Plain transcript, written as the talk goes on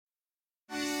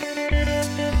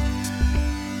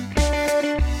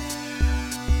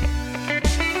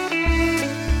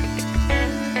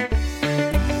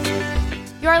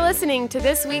listening to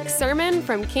this week's sermon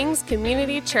from King's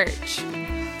Community Church.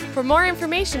 For more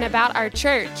information about our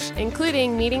church,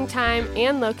 including meeting time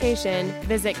and location,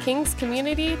 visit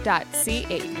kingscommunity.ch.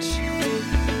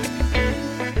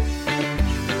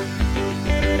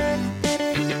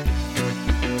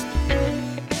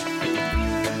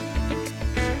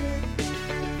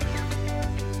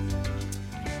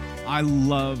 I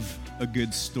love a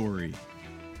good story.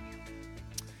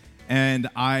 And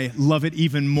I love it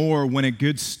even more when a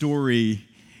good story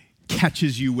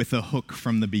catches you with a hook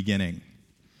from the beginning.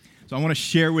 So I want to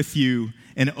share with you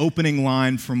an opening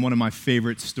line from one of my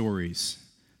favorite stories.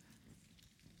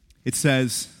 It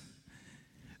says,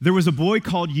 "There was a boy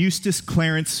called Eustace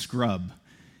Clarence Scrubb,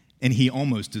 and he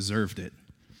almost deserved it."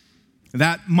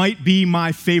 That might be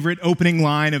my favorite opening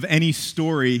line of any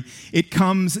story. It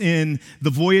comes in The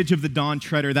Voyage of the Dawn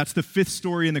Treader. That's the fifth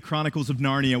story in the Chronicles of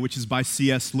Narnia, which is by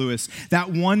C.S. Lewis. That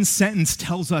one sentence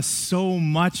tells us so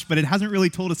much, but it hasn't really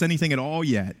told us anything at all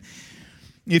yet.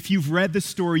 If you've read the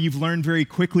story, you've learned very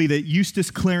quickly that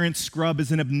Eustace Clarence Scrubb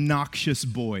is an obnoxious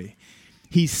boy.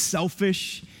 He's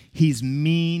selfish. He's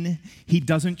mean. He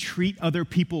doesn't treat other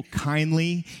people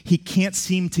kindly. He can't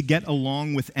seem to get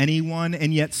along with anyone,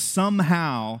 and yet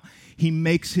somehow he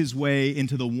makes his way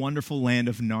into the wonderful land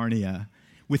of Narnia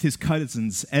with his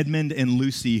cousins, Edmund and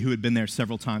Lucy, who had been there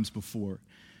several times before.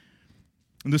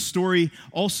 And the story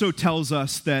also tells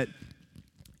us that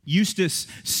Eustace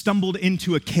stumbled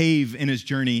into a cave in his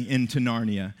journey into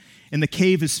Narnia. And the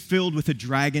cave is filled with a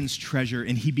dragon's treasure,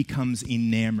 and he becomes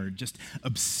enamored, just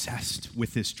obsessed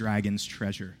with this dragon's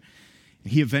treasure.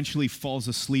 He eventually falls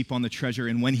asleep on the treasure,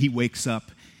 and when he wakes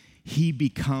up, he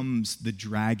becomes the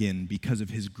dragon because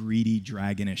of his greedy,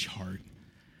 dragonish heart.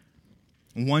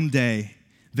 One day,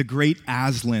 the great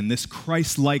Aslan, this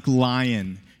Christ-like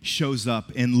lion, shows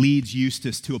up and leads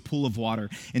Eustace to a pool of water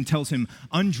and tells him,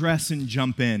 "Undress and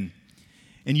jump in."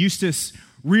 And Eustace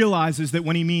realizes that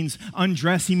when he means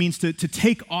undress, he means to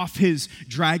take off his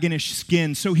dragonish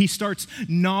skin. So he starts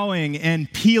gnawing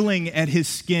and peeling at his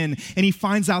skin, and he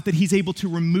finds out that he's able to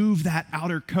remove that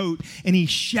outer coat, and he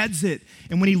sheds it.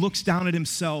 And when he looks down at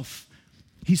himself,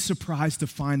 he's surprised to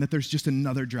find that there's just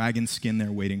another dragon skin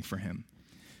there waiting for him.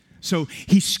 So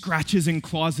he scratches and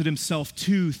claws at himself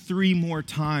 2, 3 more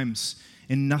times,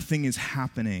 and nothing is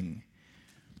happening.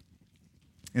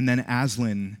 And then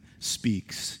Aslan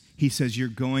speaks. He says, "You're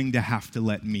going to have to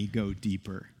let me go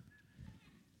deeper."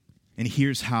 And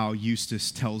here's how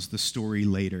Eustace tells the story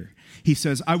later. He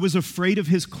says, "I was afraid of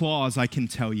his claws, I can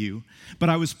tell you, but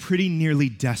I was pretty nearly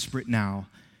desperate now.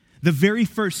 The very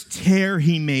first tear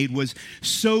he made was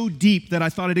so deep that I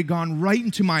thought it had gone right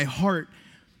into my heart.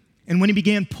 And when he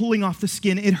began pulling off the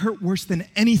skin, it hurt worse than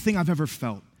anything I've ever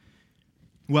felt.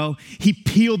 Well, he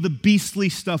peeled the beastly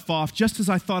stuff off, just as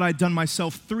I thought I'd done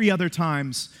myself 3 other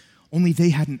times, only they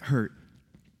hadn't hurt.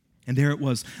 And there it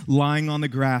was, lying on the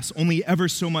grass, only ever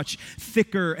so much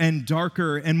thicker and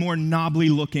darker and more knobbly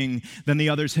looking than the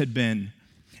others had been.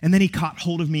 And then he caught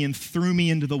hold of me and threw me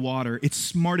into the water. It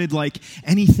smarted like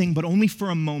anything, but only for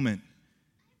a moment.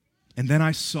 And then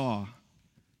I saw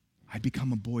I'd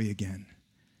become a boy again."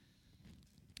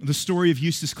 The story of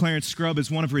Eustace Clarence Scrubb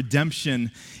is one of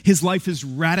redemption. His life is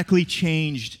radically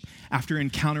changed after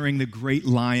encountering the great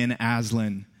lion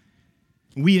Aslan.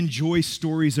 We enjoy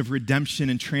stories of redemption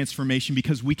and transformation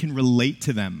because we can relate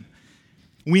to them.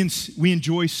 We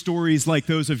enjoy stories like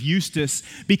those of Eustace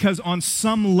because on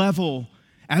some level,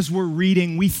 as we're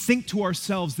reading, we think to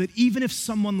ourselves that even if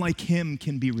someone like him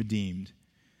can be redeemed,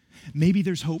 maybe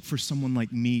there's hope for someone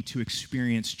like me to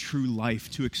experience true life,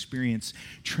 to experience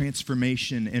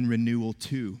transformation and renewal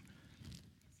too.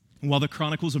 And while the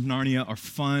Chronicles of Narnia are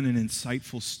fun and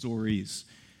insightful stories,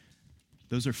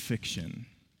 those are fiction.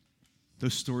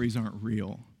 Those stories aren't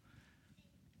real.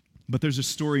 But there's a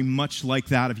story much like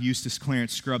that of Eustace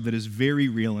Clarence Scrubb that is very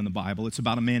real in the Bible. It's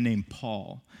about a man named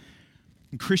Paul.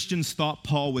 And Christians thought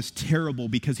Paul was terrible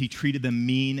because he treated them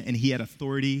mean and he had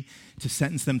authority to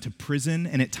sentence them to prison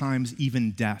and at times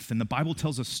even death. And the Bible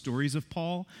tells us stories of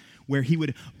Paul where he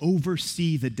would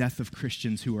oversee the death of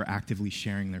Christians who were actively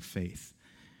sharing their faith.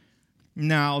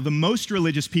 Now, the most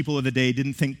religious people of the day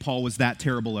didn't think Paul was that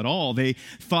terrible at all. They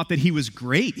thought that he was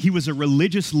great. He was a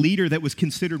religious leader that was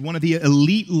considered one of the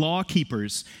elite law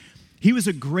keepers. He was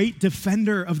a great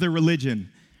defender of their religion.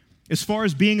 As far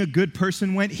as being a good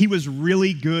person went, he was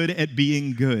really good at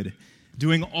being good,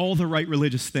 doing all the right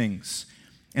religious things.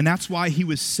 And that's why he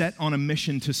was set on a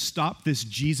mission to stop this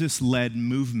Jesus-led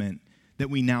movement that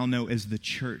we now know as the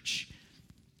church.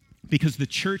 Because the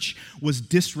church was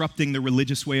disrupting the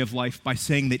religious way of life by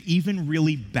saying that even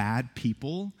really bad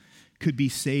people could be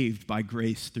saved by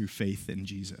grace through faith in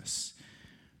Jesus.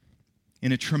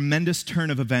 In a tremendous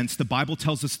turn of events, the Bible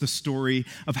tells us the story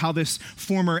of how this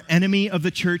former enemy of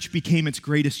the church became its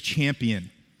greatest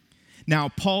champion. Now,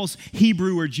 Paul's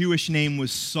Hebrew or Jewish name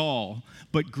was Saul,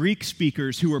 but Greek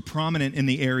speakers who were prominent in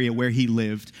the area where he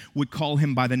lived would call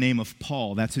him by the name of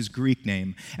Paul. That's his Greek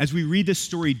name. As we read this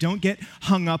story, don't get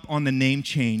hung up on the name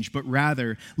change, but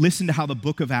rather listen to how the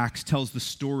book of Acts tells the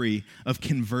story of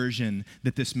conversion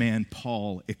that this man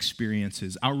Paul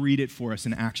experiences. I'll read it for us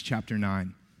in Acts chapter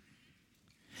 9.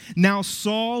 Now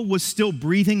Saul was still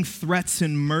breathing threats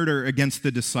and murder against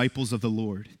the disciples of the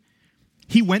Lord.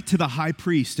 He went to the high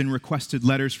priest and requested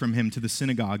letters from him to the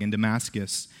synagogue in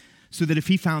Damascus, so that if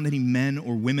he found any men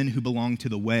or women who belonged to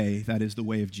the way, that is the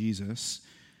way of Jesus,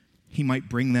 he might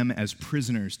bring them as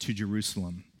prisoners to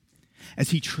Jerusalem.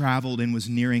 As he traveled and was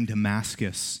nearing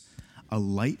Damascus, a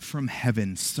light from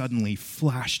heaven suddenly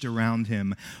flashed around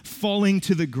him. Falling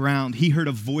to the ground, he heard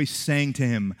a voice saying to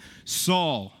him,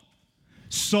 "Saul,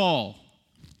 Saul,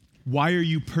 why are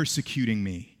you persecuting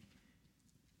me?"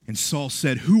 And Saul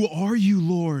said, "Who are you,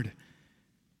 Lord?"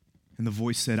 And the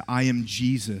voice said, "I am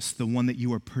Jesus, the one that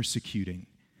you are persecuting.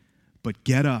 But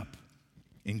get up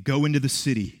and go into the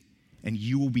city, and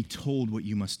you will be told what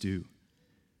you must do."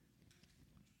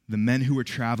 The men who were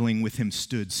traveling with him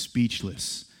stood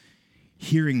speechless,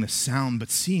 hearing the sound,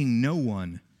 but seeing no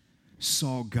one.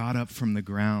 Saul got up from the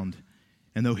ground,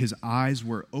 and though his eyes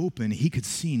were open, he could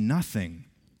see nothing.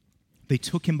 They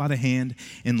took him by the hand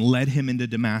and led him into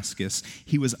Damascus.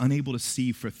 He was unable to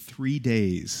see for 3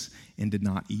 days and did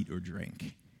not eat or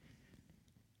drink.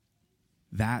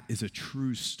 That is a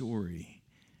true story.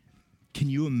 Can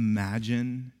you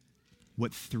imagine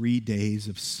what 3 days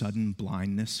of sudden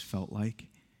blindness felt like?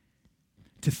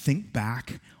 To think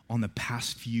back on the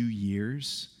past few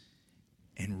years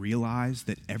and realize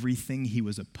that everything he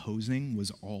was opposing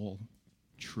was all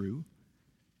true?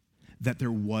 That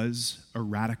there was a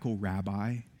radical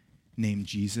rabbi named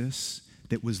Jesus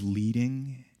that was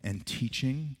leading and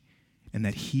teaching, and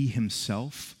that he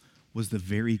himself was the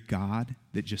very God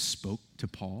that just spoke to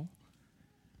Paul?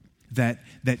 That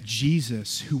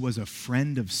Jesus, who was a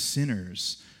friend of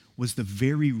sinners, was the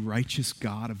very righteous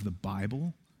God of the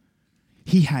Bible?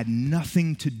 He had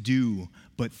nothing to do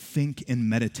but think and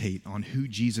meditate on who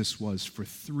Jesus was for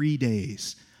 3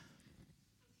 days.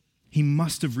 He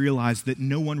must have realized that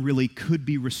no one really could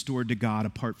be restored to God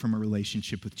apart from a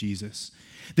relationship with Jesus.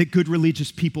 That good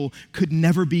religious people could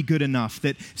never be good enough.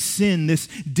 That sin, this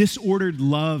disordered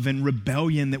love and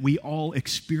rebellion that we all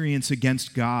experience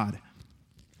against God,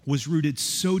 was rooted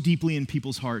so deeply in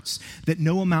people's hearts that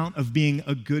no amount of being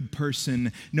a good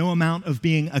person, no amount of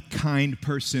being a kind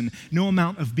person, no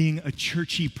amount of being a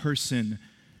churchy person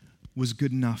was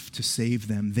good enough to save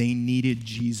them. They needed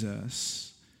Jesus.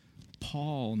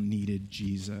 Paul needed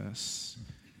Jesus,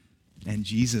 and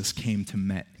Jesus came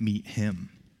to meet him.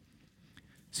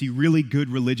 See, really good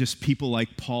religious people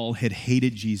like Paul had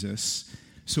hated Jesus,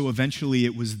 so eventually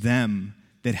it was them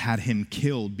that had him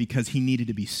killed because he needed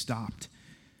to be stopped.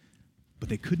 But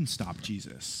they couldn't stop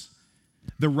Jesus.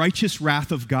 The righteous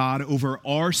wrath of God over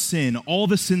our sin, all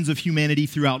the sins of humanity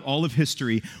throughout all of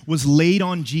history, was laid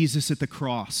on Jesus at the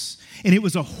cross. And it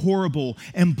was a horrible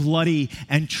and bloody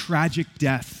and tragic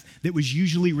death that was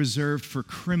usually reserved for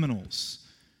criminals.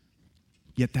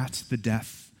 Yet that's the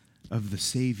death of the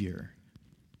Savior.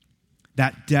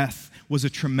 That death was a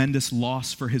tremendous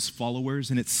loss for his followers,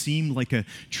 and it seemed like a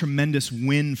tremendous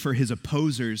win for his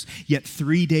opposers. Yet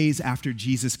 3 days after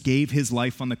Jesus gave his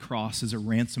life on the cross as a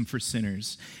ransom for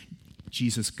sinners,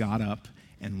 Jesus got up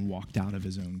and walked out of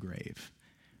his own grave.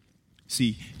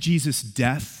 See, Jesus'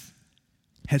 death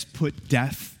has put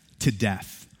death to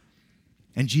death.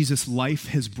 And Jesus' life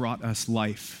has brought us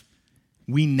life.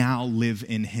 We now live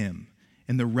in him.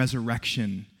 And the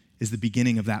resurrection is the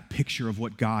beginning of that picture of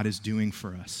what God is doing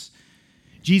for us.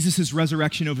 Jesus'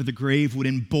 resurrection over the grave would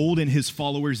embolden his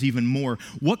followers even more.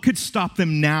 What could stop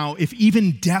them now if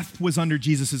even death was under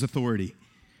Jesus' authority?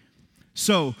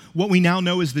 So, what we now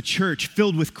know is the church,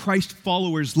 filled with Christ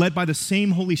followers, led by the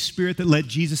same Holy Spirit that led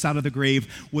Jesus out of the grave,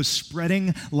 was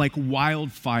spreading like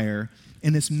wildfire.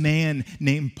 And this man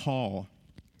named Paul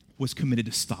was committed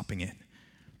to stopping it.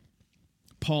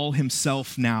 Paul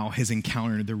himself now has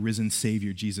encountered the risen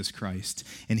Savior, Jesus Christ,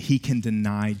 and he can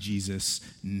deny Jesus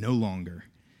no longer.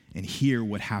 And hear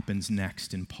what happens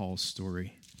next in Paul's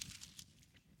story.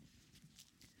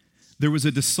 There was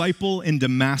a disciple in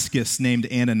Damascus named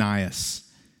Ananias,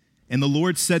 and the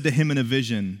Lord said to him in a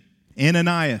vision,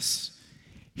 "Ananias."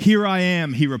 "Here I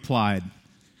am," he replied.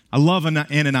 I love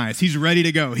Ananias. He's ready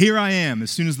to go. "Here I am,"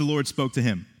 as soon as the Lord spoke to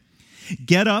him.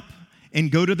 "Get up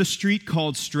and go to the street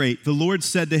called Straight. The Lord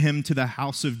said to him, to the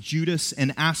house of Judas,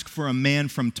 and ask for a man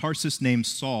from Tarsus named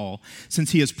Saul,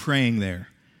 since he is praying there.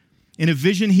 In a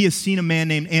vision, he has seen a man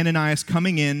named Ananias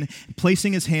coming in,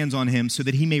 placing his hands on him so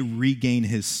that he may regain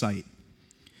his sight.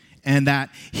 And that,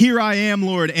 here I am,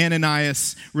 Lord,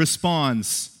 Ananias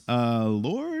responds.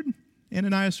 Lord,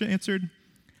 Ananias answered,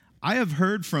 I have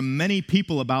heard from many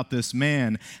people about this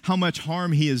man, how much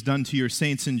harm he has done to your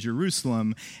saints in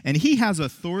Jerusalem, and he has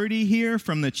authority here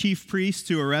from the chief priests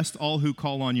to arrest all who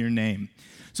call on your name.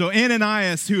 So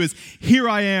Ananias, who is, here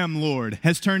I am, Lord,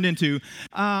 has turned into,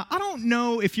 I don't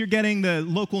know if you're getting the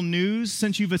local news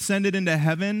since you've ascended into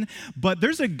heaven, but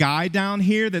there's a guy down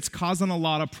here that's causing a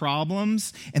lot of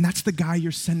problems, and that's the guy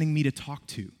you're sending me to talk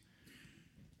to.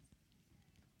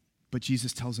 But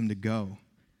Jesus tells him to go.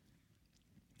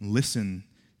 Listen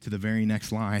to the very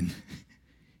next line.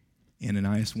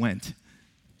 Ananias went.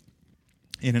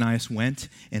 Ananias went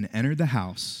and entered the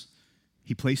house.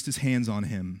 He placed his hands on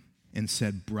him and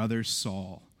said, Brother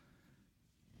Saul.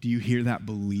 Do you hear that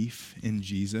belief in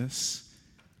Jesus?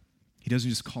 He doesn't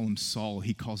just call him Saul,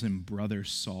 he calls him Brother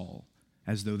Saul,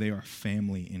 as though they are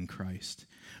family in Christ.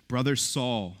 Brother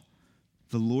Saul,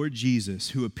 the Lord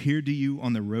Jesus, who appeared to you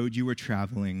on the road you were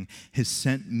traveling, has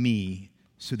sent me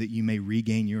so that you may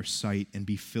regain your sight and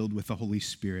be filled with the Holy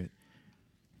Spirit.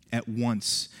 At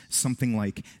once, something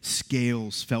like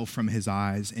scales fell from his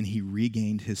eyes, and he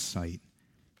regained his sight.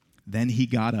 Then he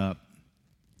got up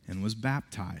and was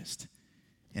baptized.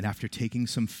 And after taking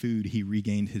some food, he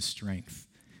regained his strength.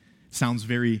 Sounds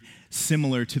very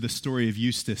similar to the story of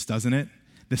Eustace, doesn't it?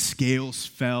 The scales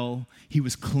fell, he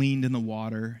was cleaned in the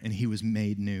water, and he was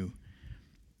made new.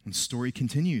 And the story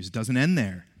continues, doesn't end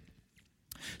there.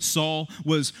 Saul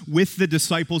was with the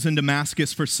disciples in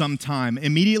Damascus for some time.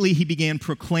 Immediately, he began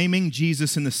proclaiming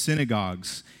Jesus in the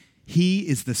synagogues. He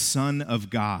is the Son of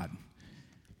God.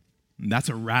 And that's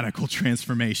a radical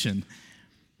transformation.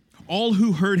 All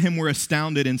who heard him were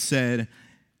astounded and said,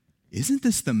 Isn't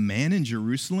this the man in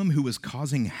Jerusalem who was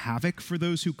causing havoc for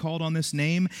those who called on this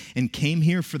name and came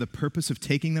here for the purpose of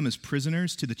taking them as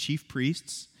prisoners to the chief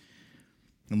priests?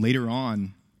 And later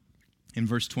on, in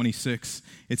verse 26,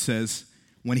 it says,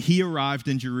 when Paul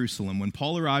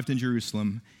arrived in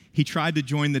Jerusalem, he tried to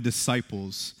join the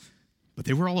disciples, but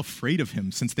they were all afraid of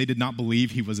him since they did not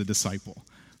believe he was a disciple.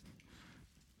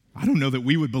 I don't know that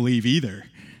we would believe either.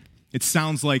 It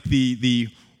sounds like the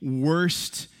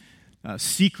worst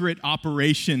secret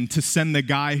operation to send the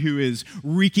guy who is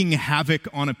wreaking havoc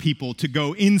on a people to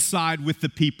go inside with the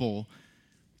people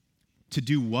to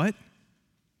do what?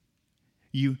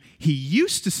 He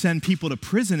used to send people to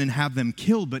prison and have them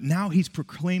killed, but now he's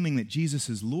proclaiming that Jesus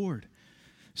is Lord.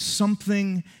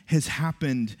 Something has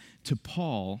happened to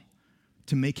Paul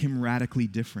to make him radically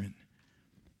different.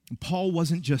 Paul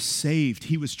wasn't just saved,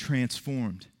 he was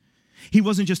transformed. He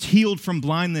wasn't just healed from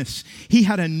blindness. He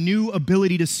had a new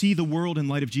ability to see the world in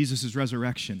light of Jesus'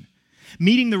 resurrection.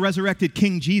 Meeting the resurrected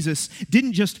King Jesus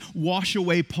didn't just wash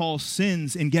away Paul's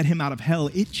sins and get him out of hell.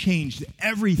 It changed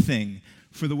everything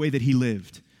for the way that he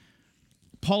lived.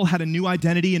 Paul had a new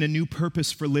identity and a new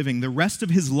purpose for living. The rest of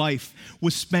his life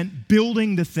was spent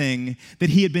building the thing that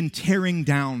he had been tearing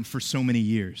down for so many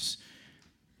years.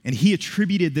 And he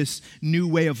attributed this new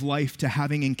way of life to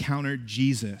having encountered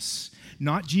Jesus.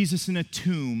 Not Jesus in a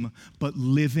tomb, but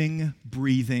living,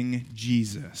 breathing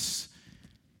Jesus.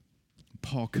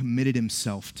 Paul committed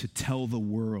himself to tell the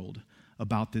world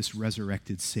about this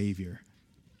resurrected Savior.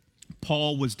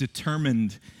 Paul was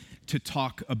determined to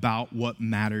talk about what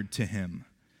mattered to him.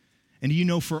 And you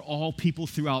know, for all people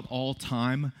throughout all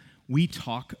time, we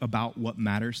talk about what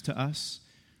matters to us.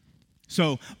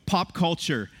 So, pop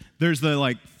culture, there's the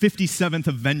 57th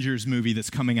Avengers movie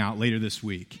that's coming out later this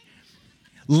week.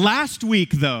 Last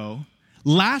week, the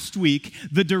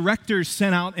directors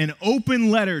sent out an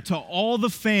open letter to all the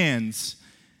fans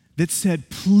that said,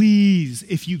 please,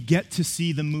 if you get to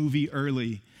see the movie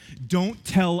early, don't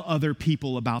tell other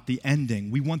people about the ending.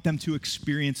 We want them to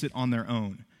experience it on their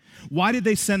own. Why did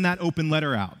they send that open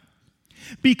letter out?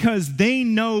 Because they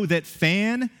know that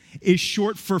fan is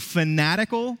short for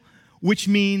fanatical, which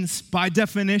means, by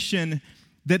definition,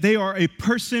 that they are a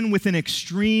person with an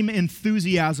extreme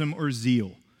enthusiasm or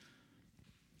zeal.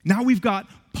 Now we've got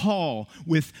Paul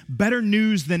with better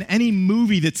news than any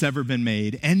movie that's ever been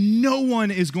made, and no one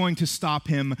is going to stop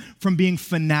him from being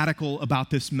fanatical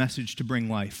about this message to bring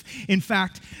life. In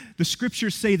fact, the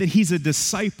scriptures say that he's a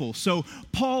disciple. So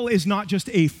Paul is not just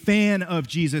a fan of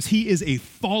Jesus, he is a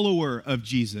follower of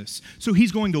Jesus. So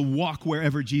he's going to walk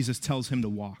wherever Jesus tells him to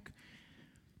walk.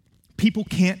 People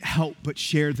can't help but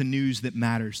share the news that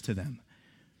matters to them.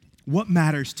 What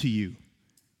matters to you?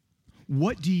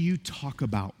 what do you talk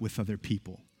about with other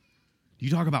people? Do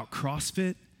you talk about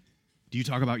CrossFit? Do you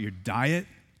talk about your diet?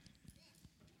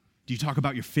 Do you talk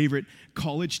about your favorite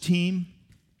college team?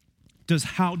 Does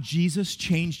how Jesus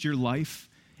changed your life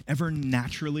ever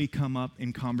naturally come up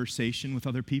in conversation with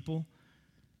other people?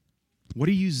 What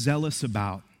are you zealous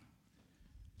about?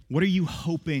 What are you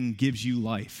hoping gives you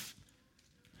life?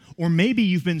 Or maybe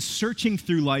you've been searching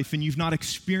through life and you've not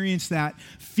experienced that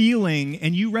feeling,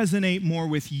 and you resonate more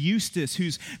with Eustace,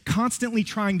 who's constantly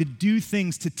trying to do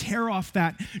things to tear off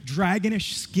that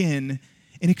dragonish skin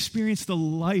and experience the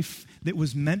life that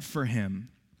was meant for him.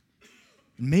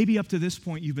 Maybe up to this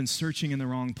point you've been searching in the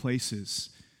wrong places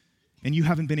and you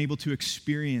haven't been able to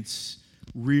experience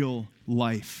real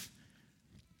life.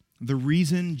 The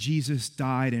reason Jesus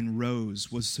died and rose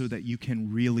was so that you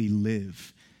can really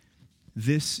live.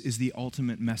 This is the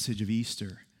ultimate message of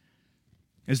Easter.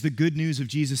 As the good news of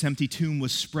Jesus' empty tomb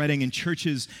was spreading and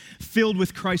churches filled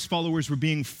with Christ followers were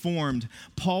being formed,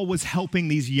 Paul was helping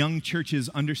these young churches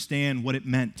understand what it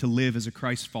meant to live as a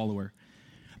Christ follower.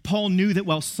 Paul knew that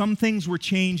while some things were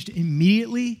changed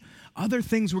immediately, other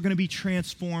things were going to be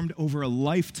transformed over a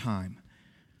lifetime.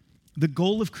 The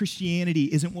goal of Christianity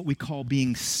isn't what we call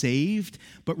being saved,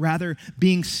 but rather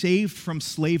being saved from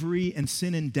slavery and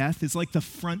sin and death is like the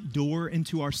front door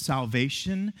into our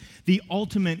salvation. The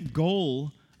ultimate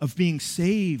goal of being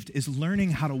saved is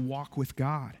learning how to walk with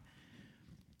God.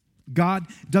 God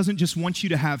doesn't just want you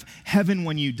to have heaven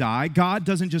when you die. God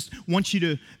doesn't just want you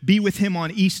to be with him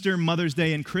on Easter, Mother's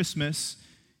Day, and Christmas.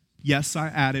 Yes, I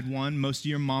added one. Most of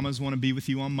your mamas want to be with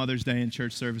you on Mother's Day and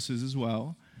church services as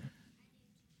well.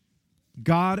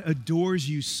 God adores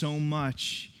you so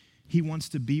much, he wants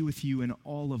to be with you in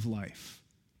all of life.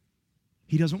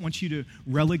 He doesn't want you to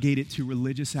relegate it to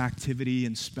religious activity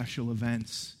and special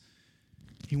events.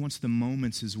 He wants the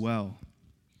moments as well.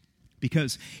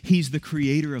 Because he's the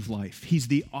creator of life. He's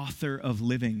the author of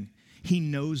living. He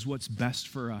knows what's best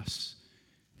for us.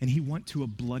 And he went to a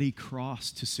bloody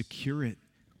cross to secure it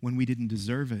when we didn't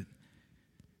deserve it.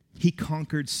 He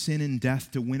conquered sin and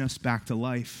death to win us back to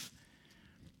life.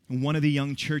 And one of the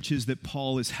young churches that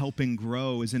Paul is helping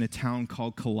grow is in a town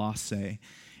called Colossae.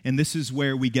 And this is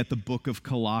where we get the book of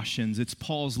Colossians. It's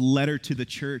Paul's letter to the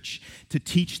church to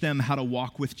teach them how to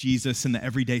walk with Jesus in the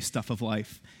everyday stuff of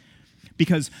life.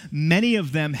 Because many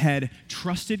of them had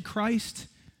trusted Christ,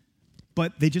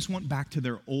 but they just went back to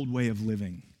their old way of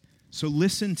living. So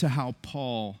listen to how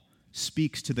Paul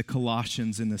speaks to the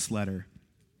Colossians in this letter.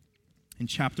 In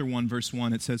chapter 1, verse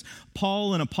 1, it says,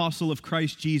 Paul, an apostle of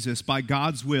Christ Jesus, by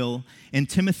God's will, and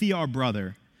Timothy, our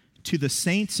brother, to the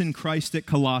saints in Christ at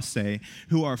Colossae,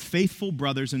 who are faithful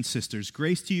brothers and sisters,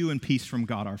 grace to you and peace from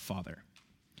God our Father.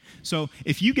 So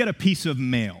if you get a piece of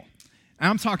mail, and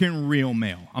I'm talking real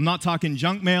mail. I'm not talking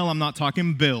junk mail. I'm not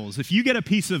talking bills. If you get a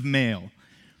piece of mail,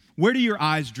 where do your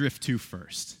eyes drift to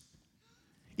first?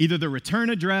 Either the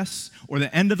return address or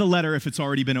the end of the letter if it's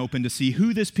already been opened to see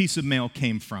who this piece of mail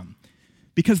came from.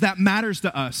 Because that matters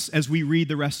to us as we read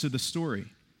the rest of the story.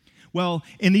 Well,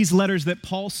 in these letters that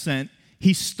Paul sent,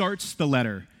 he starts the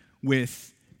letter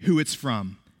with who it's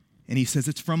from. And he says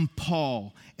it's from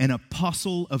Paul, an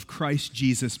apostle of Christ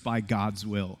Jesus by God's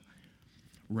will.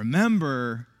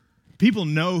 Remember, people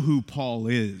know who Paul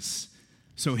is.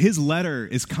 So his letter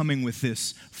is coming with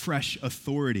this fresh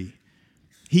authority.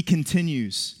 He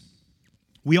continues,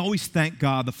 we always thank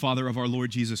God, the Father of our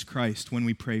Lord Jesus Christ, when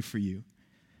we pray for you.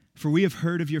 For we have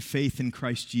heard of your faith in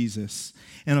Christ Jesus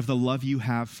and of the love you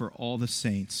have for all the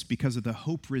saints because of the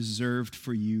hope reserved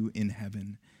for you in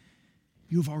heaven.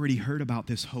 You have already heard about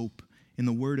this hope in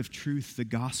the word of truth, the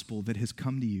gospel that has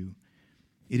come to you.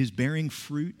 It is bearing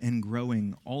fruit and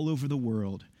growing all over the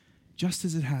world, just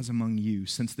as it has among you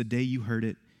since the day you heard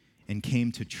it and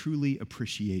came to truly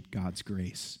appreciate God's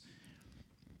grace.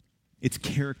 It's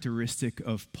characteristic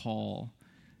of Paul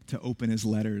to open his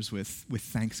letters with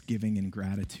thanksgiving and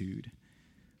gratitude.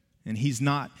 And he's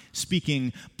not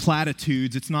speaking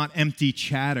platitudes. It's not empty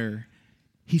chatter.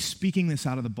 He's speaking this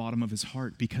out of the bottom of his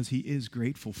heart because he is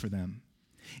grateful for them.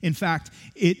 In fact,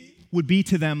 it would be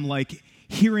to them like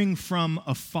hearing from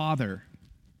a father,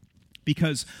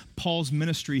 because Paul's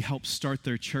ministry helped start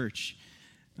their church.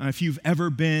 If you've ever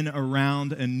been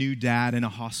around a new dad in a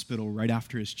hospital right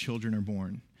after his children are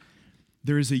born,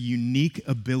 there is a unique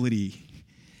ability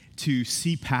to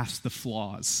see past the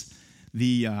flaws,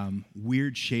 the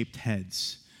weird-shaped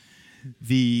heads,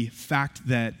 the fact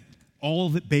that all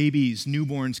that babies,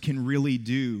 newborns can really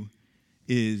do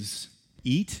is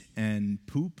eat and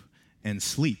poop and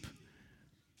sleep.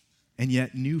 And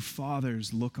yet new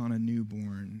fathers look on a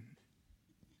newborn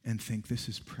and think, this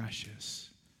is precious.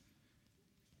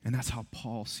 And that's how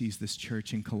Paul sees this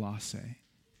church in Colossae.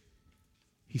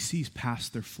 He sees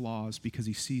past their flaws because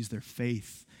he sees their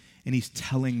faith, and he's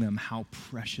telling them how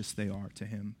precious they are to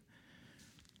him.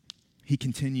 He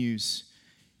continues,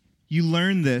 "You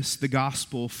learn this, the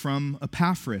gospel, from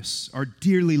Epaphras, our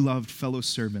dearly loved fellow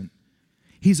servant.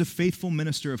 He's a faithful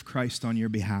minister of Christ on your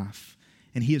behalf,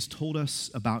 and he has told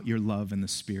us about your love in the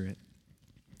Spirit."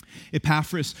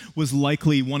 Epaphras was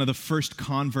likely one of the first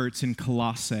converts in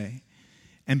Colossae.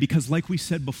 And because, like we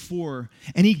said before,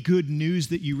 any good news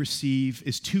that you receive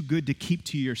is too good to keep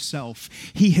to yourself,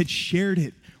 he had shared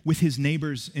it with his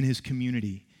neighbors in his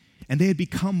community. And they had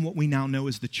become what we now know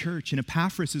as the church. And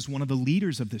Epaphras is one of the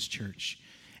leaders of this church.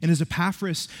 And as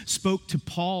Epaphras spoke to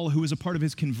Paul, who was a part of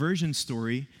his conversion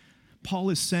story, Paul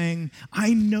is saying,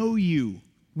 I know you.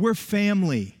 We're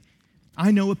family.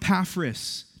 I know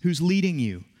Epaphras, who's leading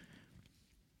you.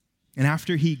 And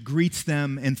after he greets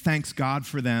them and thanks God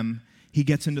for them, he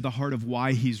gets into the heart of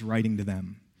why he's writing to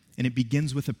them. And it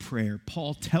begins with a prayer.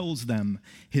 Paul tells them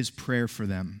his prayer for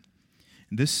them.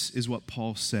 And this is what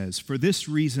Paul says. "For this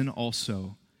reason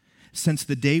also, since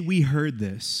the day we heard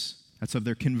this," that's of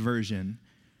their conversion,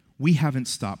 "we haven't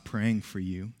stopped praying for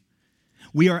you.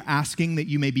 We are asking that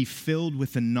you may be filled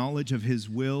with the knowledge of his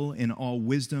will in all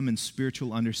wisdom and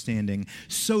spiritual understanding,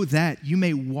 so that you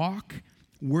may walk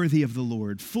worthy of the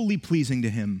Lord, fully pleasing to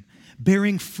him,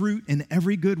 bearing fruit in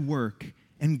every good work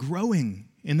and growing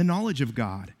in the knowledge of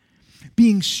God,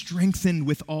 being strengthened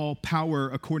with all power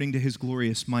according to his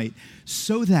glorious might,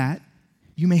 so that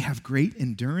you may have great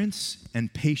endurance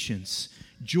and patience,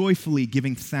 joyfully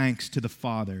giving thanks to the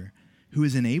Father who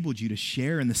has enabled you to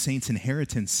share in the saints'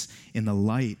 inheritance in the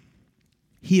light.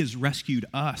 He has rescued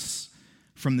us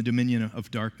from the dominion of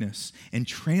darkness and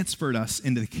transferred us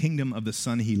into the kingdom of the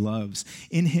Son he loves.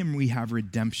 In him we have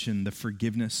redemption, the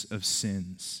forgiveness of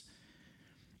sins."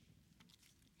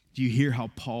 Do you hear how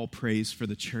Paul prays for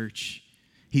the church?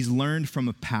 He's learned from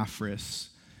Epaphras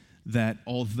that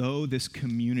although this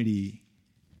community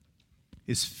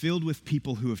is filled with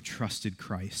people who have trusted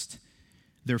Christ,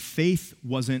 their faith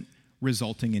wasn't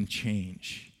resulting in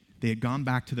change. They had gone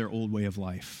back to their old way of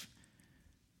life.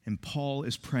 And Paul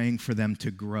is praying for them to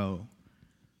grow.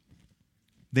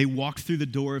 They walked through the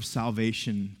door of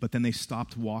salvation, but then they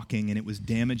stopped walking, and it was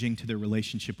damaging to their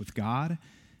relationship with God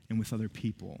and with other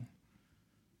people.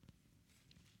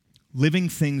 Living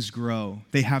things grow.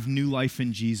 They have new life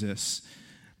in Jesus,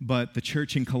 but the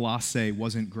church in Colossae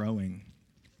wasn't growing.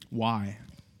 Why?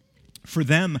 For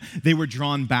them, they were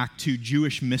drawn back to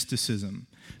Jewish mysticism.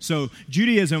 So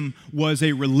Judaism was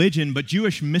a religion, but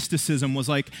Jewish mysticism was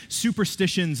like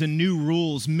superstitions and new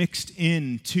rules mixed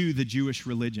into the Jewish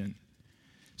religion.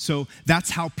 So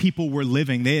that's how people were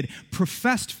living. They had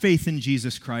professed faith in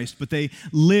Jesus Christ, but they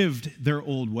lived their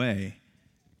old way.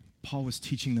 Paul was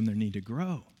teaching them their need to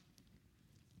grow.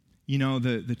 You know,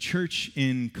 the church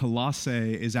in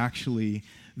Colossae is actually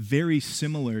very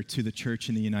similar to the church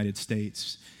in the United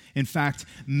States. In fact,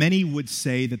 many would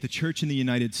say that the church in the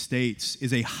United States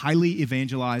is a highly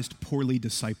evangelized, poorly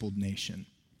discipled nation.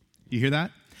 You hear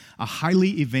that? A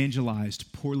highly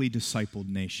evangelized, poorly discipled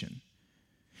nation.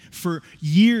 For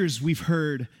years, we've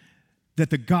heard that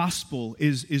the gospel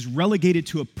is relegated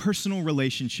to a personal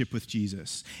relationship with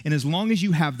Jesus. And as long as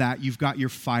you have that, you've got your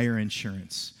fire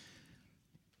insurance.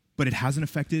 But it hasn't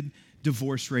affected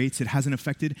divorce rates. It hasn't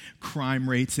affected crime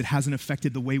rates. It hasn't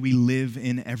affected the way we live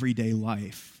in everyday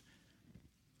life.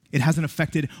 It hasn't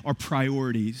affected our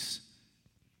priorities.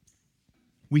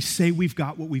 We say we've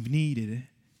got what we've needed,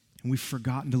 and we've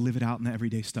forgotten to live it out in the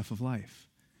everyday stuff of life.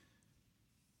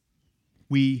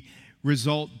 We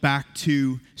result back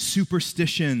to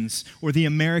superstitions or the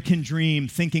American dream,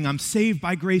 thinking I'm saved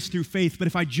by grace through faith, but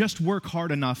if I just work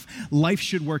hard enough, life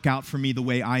should work out for me the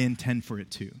way I intend for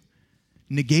it to,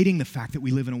 negating the fact that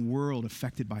we live in a world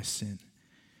affected by sin.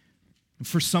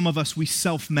 For some of us, we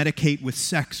self-medicate with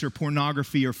sex or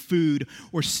pornography or food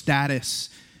or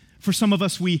status. For some of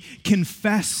us, we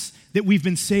confess that we've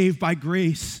been saved by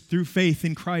grace through faith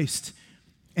in Christ,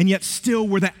 and yet still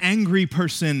we're the angry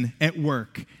person at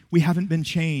work. We haven't been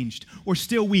changed. Or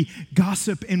still we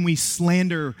gossip and we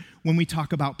slander when we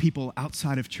talk about people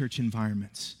outside of church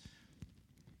environments.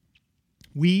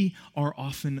 We are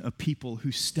often a people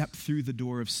who step through the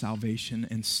door of salvation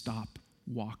and stop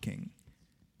walking.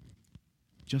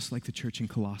 Just like the church in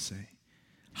Colossae,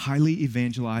 highly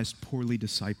evangelized, poorly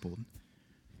discipled.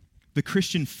 The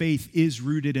Christian faith is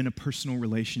rooted in a personal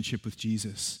relationship with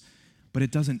Jesus, but it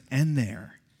doesn't end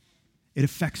there. It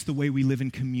affects the way we live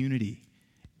in community.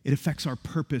 It affects our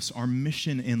purpose, our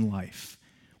mission in life.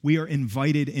 We are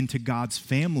invited into God's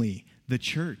family, the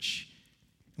church.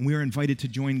 And we are invited to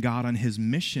join God on his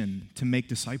mission to make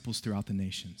disciples throughout the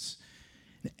nations.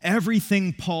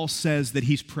 Everything Paul says that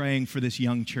he's praying for this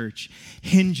young church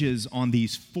hinges on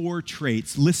these 4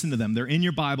 traits. Listen to them. They're in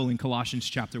your Bible in Colossians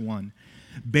chapter 1.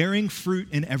 Bearing fruit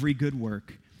in every good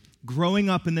work, growing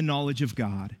up in the knowledge of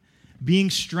God,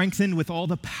 being strengthened with all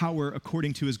the power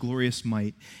according to his glorious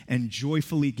might, and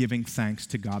joyfully giving thanks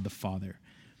to God the Father.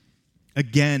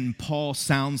 Again, Paul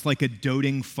sounds like a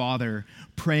doting father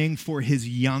praying for his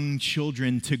young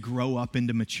children to grow up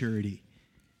into maturity.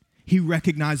 He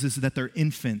recognizes that they're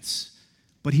infants,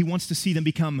 but he wants to see them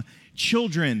become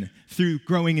children through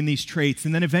growing in these traits,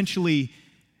 and then eventually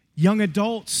young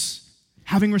adults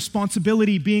having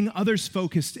responsibility, being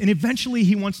others-focused, and eventually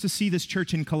he wants to see this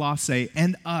church in Colossae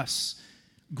and us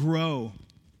grow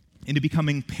into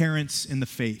becoming parents in the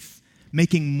faith,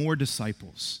 making more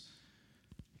disciples.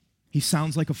 He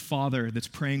sounds like a father that's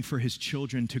praying for his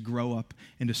children to grow up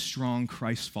into strong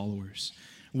Christ followers.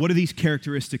 What do these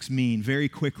characteristics mean? Very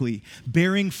quickly,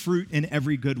 bearing fruit in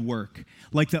every good work.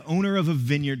 Like the owner of a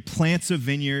vineyard plants a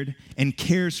vineyard and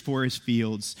cares for his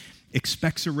fields,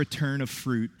 expects a return of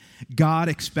fruit. God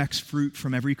expects fruit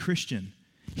from every Christian.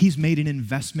 He's made an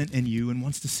investment in you and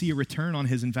wants to see a return on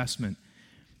his investment.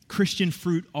 Christian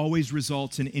fruit always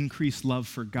results in increased love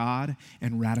for God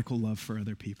and radical love for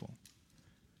other people.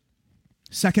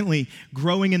 Secondly,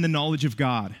 growing in the knowledge of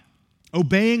God.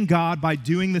 Obeying God by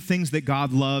doing the things that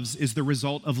God loves is the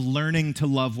result of learning to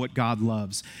love what God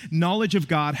loves. Knowledge of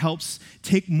God helps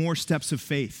take more steps of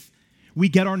faith. We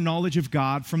get our knowledge of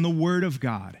God from the Word of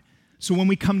God. So when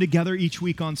we come together each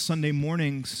week on Sunday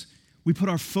mornings, we put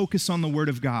our focus on the Word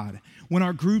of God. When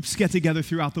our groups get together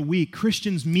throughout the week,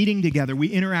 Christians meeting together, we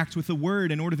interact with the Word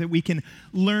in order that we can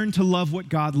learn to love what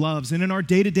God loves. And in our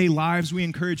day-to-day lives, we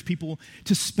encourage people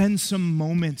to spend some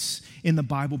moments in the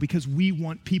Bible because we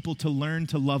want people to learn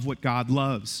to love what God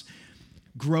loves.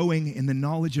 Growing in the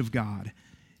knowledge of God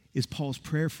is Paul's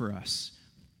prayer for us.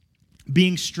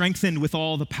 Being strengthened with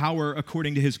all the power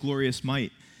according to his glorious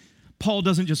might. Paul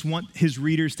doesn't just want his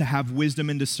readers to have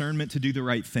wisdom and discernment to do the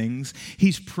right things.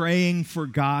 He's praying for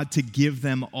God to give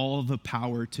them all the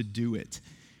power to do it.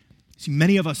 See,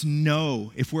 many of us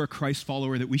know, if we're a Christ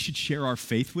follower, that we should share our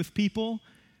faith with people,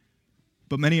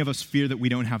 but many of us fear that we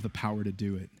don't have the power to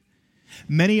do it.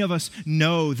 Many of us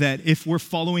know that if we're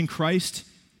following Christ,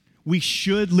 we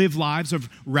should live lives of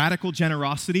radical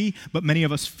generosity, but many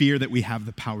of us fear that we have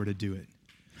the power to do it.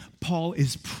 Paul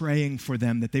is praying for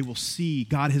them that they will see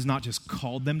God has not just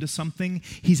called them to something,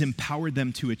 he's empowered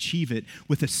them to achieve it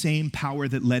with the same power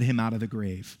that led him out of the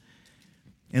grave.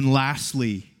 And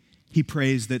lastly, he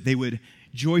prays that they would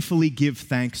joyfully give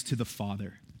thanks to the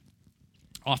Father.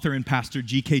 Author and pastor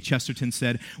G.K. Chesterton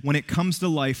said, "When it comes to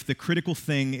life, the critical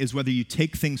thing is whether you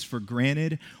take things for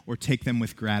granted or take them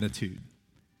with gratitude."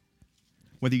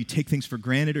 Whether you take things for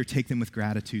granted or take them with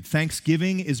gratitude.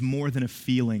 Thanksgiving is more than a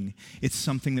feeling. It's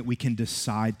something that we can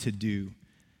decide to do.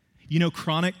 You know,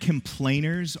 chronic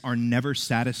complainers are never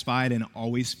satisfied and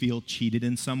always feel cheated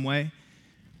in some way.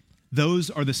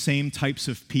 Those are the same types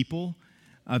of people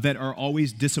that are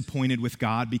always disappointed with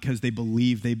God because they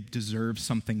believe they deserve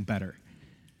something better.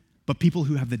 But people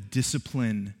who have the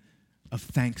discipline of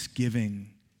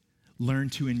thanksgiving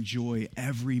learn to enjoy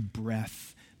every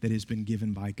breath that has been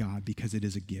given by God because it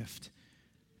is a gift.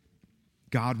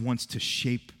 God wants to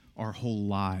shape our whole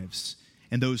lives.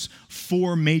 And those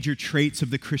 4 major traits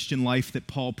of the Christian life that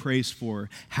Paul prays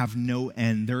for have no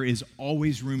end. There is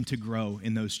always room to grow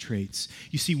in those traits.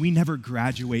 You see, we never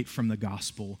graduate from the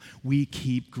gospel. We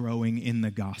keep growing in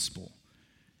the gospel.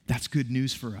 That's good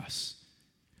news for us.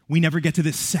 We never get to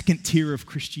this second tier of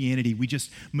Christianity. We just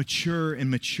mature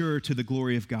and mature to the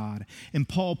glory of God. And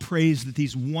Paul prays that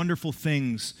these wonderful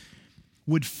things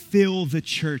would fill the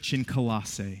church in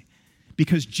Colossae.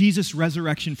 Because Jesus'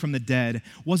 resurrection from the dead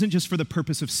wasn't just for the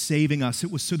purpose of saving us.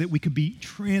 It was so that we could be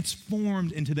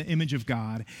transformed into the image of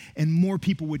God and more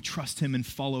people would trust him and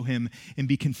follow him and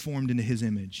be conformed into his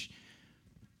image.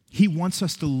 He wants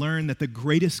us to learn that the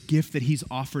greatest gift that he's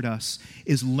offered us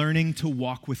is learning to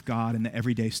walk with God in the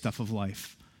everyday stuff of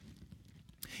life.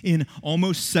 In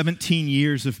almost 17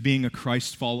 years of being a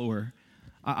Christ follower,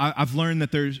 I've learned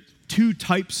that there's 2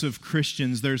 types of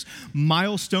Christians. There's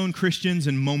milestone Christians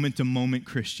and moment-to-moment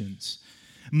Christians.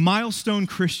 Milestone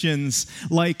Christians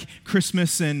like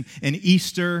Christmas and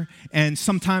Easter, and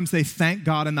sometimes they thank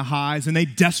God in the highs and they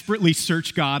desperately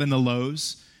search God in the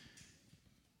lows.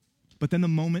 But then the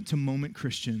moment-to-moment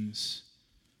Christians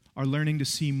are learning to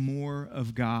see more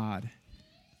of God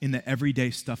in the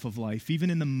everyday stuff of life, even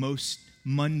in the most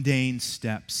mundane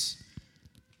steps.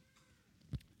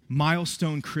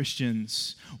 Milestone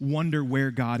Christians wonder where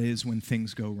God is when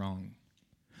things go wrong.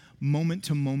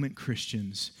 Moment-to-moment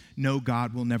Christians know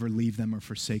God will never leave them or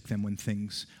forsake them when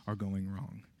things are going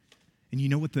wrong. And you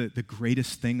know what the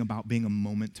greatest thing about being a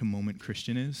moment-to-moment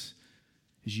Christian is?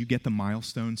 Is you get the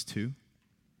milestones too.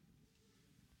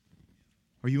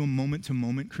 Are you a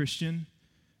moment-to-moment Christian?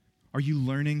 Are you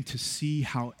learning to see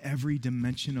how every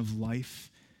dimension of life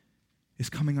is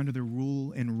coming under the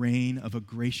rule and reign of a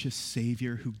gracious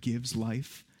Savior who gives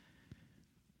life?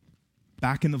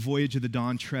 Back in the Voyage of the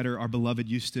Dawn Treader, our beloved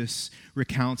Eustace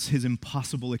recounts his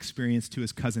impossible experience to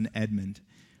his cousin Edmund.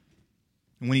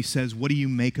 And when he says, "What do you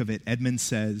make of it?" Edmund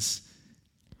says,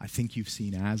 "I think you've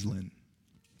seen Aslan."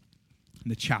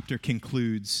 And the chapter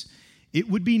concludes, "It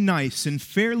would be nice and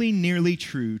fairly nearly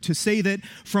true to say that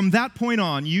from that point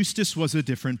on, Eustace was a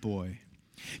different boy.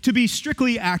 To be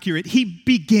strictly accurate, he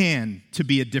began to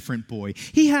be a different boy.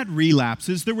 He had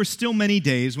relapses. There were still many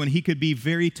days when he could be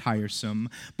very tiresome,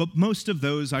 but most of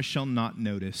those I shall not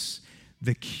notice.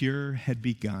 The cure had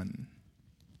begun."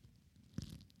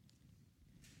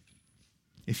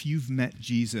 If you've met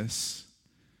Jesus,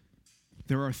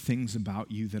 there are things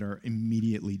about you that are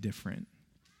immediately different.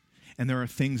 And there are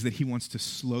things that he wants to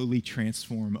slowly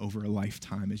transform over a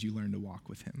lifetime as you learn to walk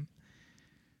with him.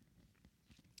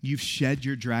 You've shed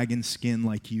your dragon skin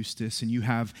like Eustace, and you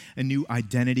have a new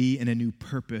identity and a new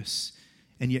purpose,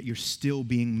 and yet you're still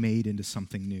being made into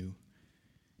something new.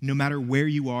 No matter where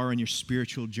you are on your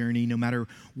spiritual journey, no matter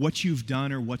what you've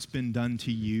done or what's been done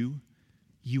to you,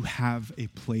 you have a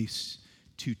place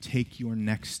to take your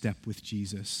next step with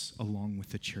Jesus along with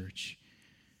the church.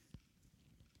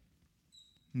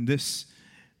 There's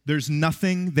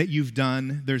nothing that you've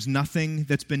done, there's nothing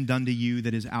that's been done to you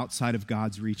that is outside of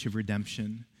God's reach of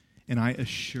redemption. And I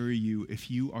assure you, if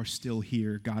you are still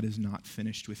here, God is not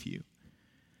finished with you.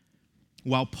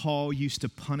 While Paul used to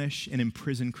punish and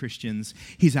imprison Christians,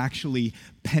 he's actually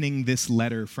penning this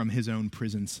letter from his own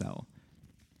prison cell.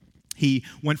 He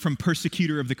went from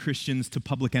persecutor of the Christians to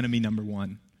public enemy number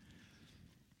one.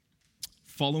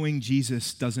 Following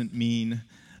Jesus doesn't mean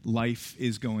life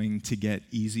is going to get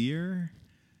easier,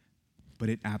 but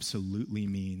it absolutely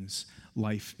means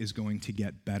life is going to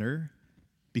get better,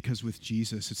 because with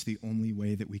Jesus, it's the only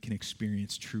way that we can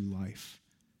experience true life.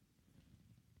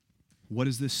 What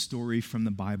does this story from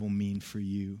the Bible mean for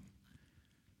you?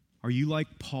 Are you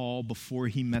like Paul before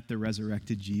he met the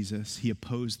resurrected Jesus? He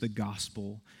opposed the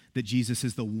gospel that Jesus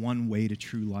is the one way to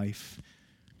true life.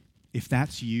 If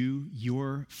that's you,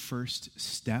 your first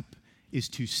step is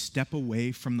to step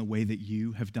away from the way that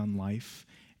you have done life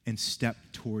and step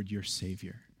toward your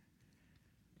Savior.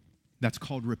 That's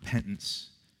called repentance.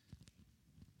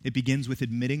 It begins with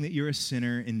admitting that you're a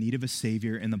sinner in need of a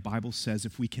Savior, and the Bible says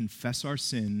if we confess our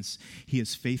sins, he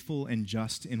is faithful and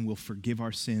just and will forgive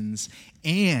our sins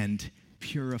and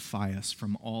purify us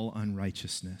from all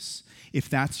unrighteousness. If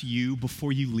that's you,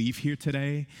 before you leave here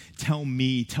today, tell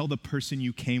me, tell the person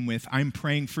you came with, I'm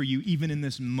praying for you even in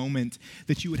this moment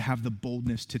that you would have the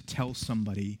boldness to tell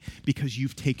somebody because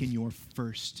you've taken your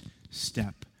first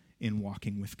step in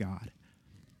walking with God.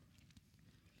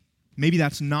 Maybe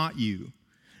that's not you.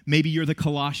 Maybe you're the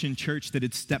Colossian church that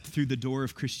had stepped through the door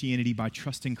of Christianity by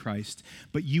trusting Christ,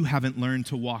 but you haven't learned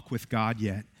to walk with God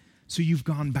yet. So you've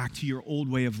gone back to your old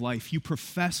way of life. You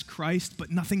profess Christ,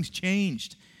 but nothing's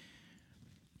changed.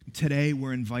 Today,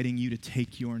 we're inviting you to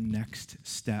take your next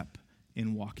step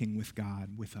in walking with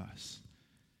God with us.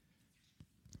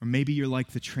 Or maybe you're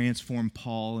like the transformed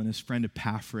Paul and his friend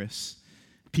Epaphras,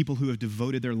 people who have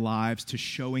devoted their lives to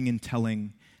showing and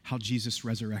telling how Jesus'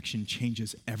 resurrection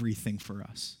changes everything for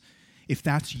us. If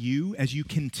that's you, as you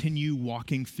continue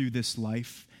walking through this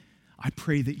life, I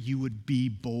pray that you would be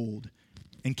bold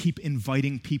and keep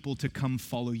inviting people to come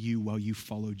follow you while you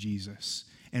follow Jesus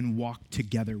and walk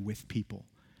together with people.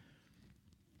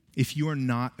 If you are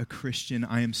not a Christian,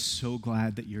 I am so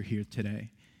glad that you're here today.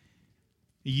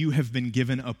 You have been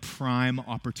given a prime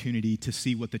opportunity to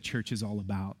see what the church is all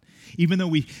about. Even though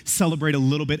we celebrate a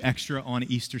little bit extra on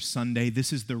Easter Sunday,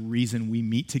 this is the reason we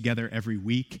meet together every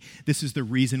week. This is the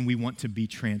reason we want to be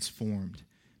transformed,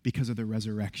 because of the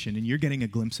resurrection. And you're getting a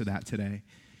glimpse of that today.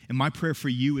 And my prayer for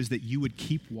you is that you would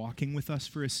keep walking with us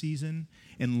for a season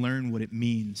and learn what it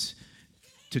means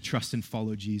to trust and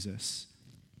follow Jesus.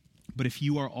 But if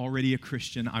you are already a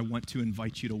Christian, I want to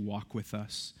invite you to walk with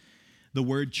us. The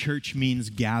word church means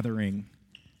gathering,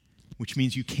 which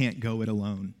means you can't go it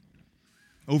alone.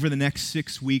 Over the next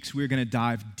 6 weeks, we're going to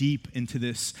dive deep into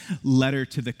this letter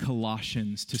to the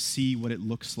Colossians to see what it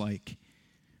looks like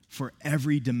for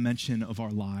every dimension of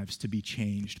our lives to be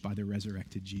changed by the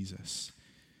resurrected Jesus.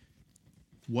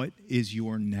 What is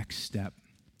your next step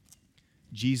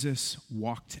Jesus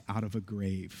walked out of a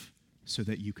grave so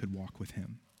that you could walk with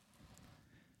him.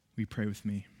 Will you pray with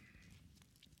me?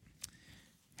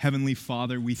 Heavenly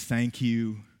Father, we thank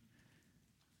you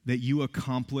that you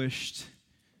accomplished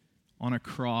on a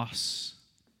cross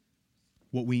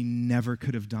what we never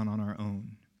could have done on our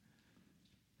own.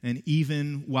 And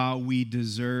even while we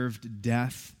deserved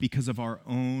death because of our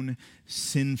own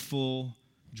sinful,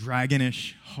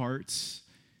 dragonish hearts,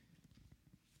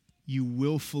 you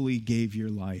willfully gave your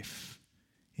life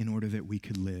in order that we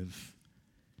could live.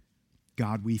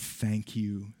 God, we thank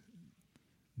you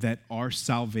that our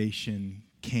salvation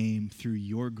came through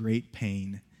your great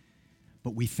pain,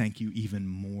 but we thank you even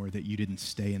more that you didn't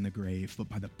stay in the grave, but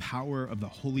by the power of the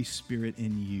Holy Spirit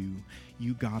in you,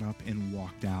 you got up and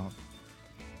walked out.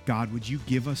 God, would you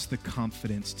give us the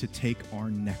confidence to take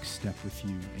our next step with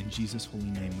you? In Jesus' holy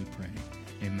name we pray.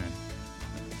 Amen.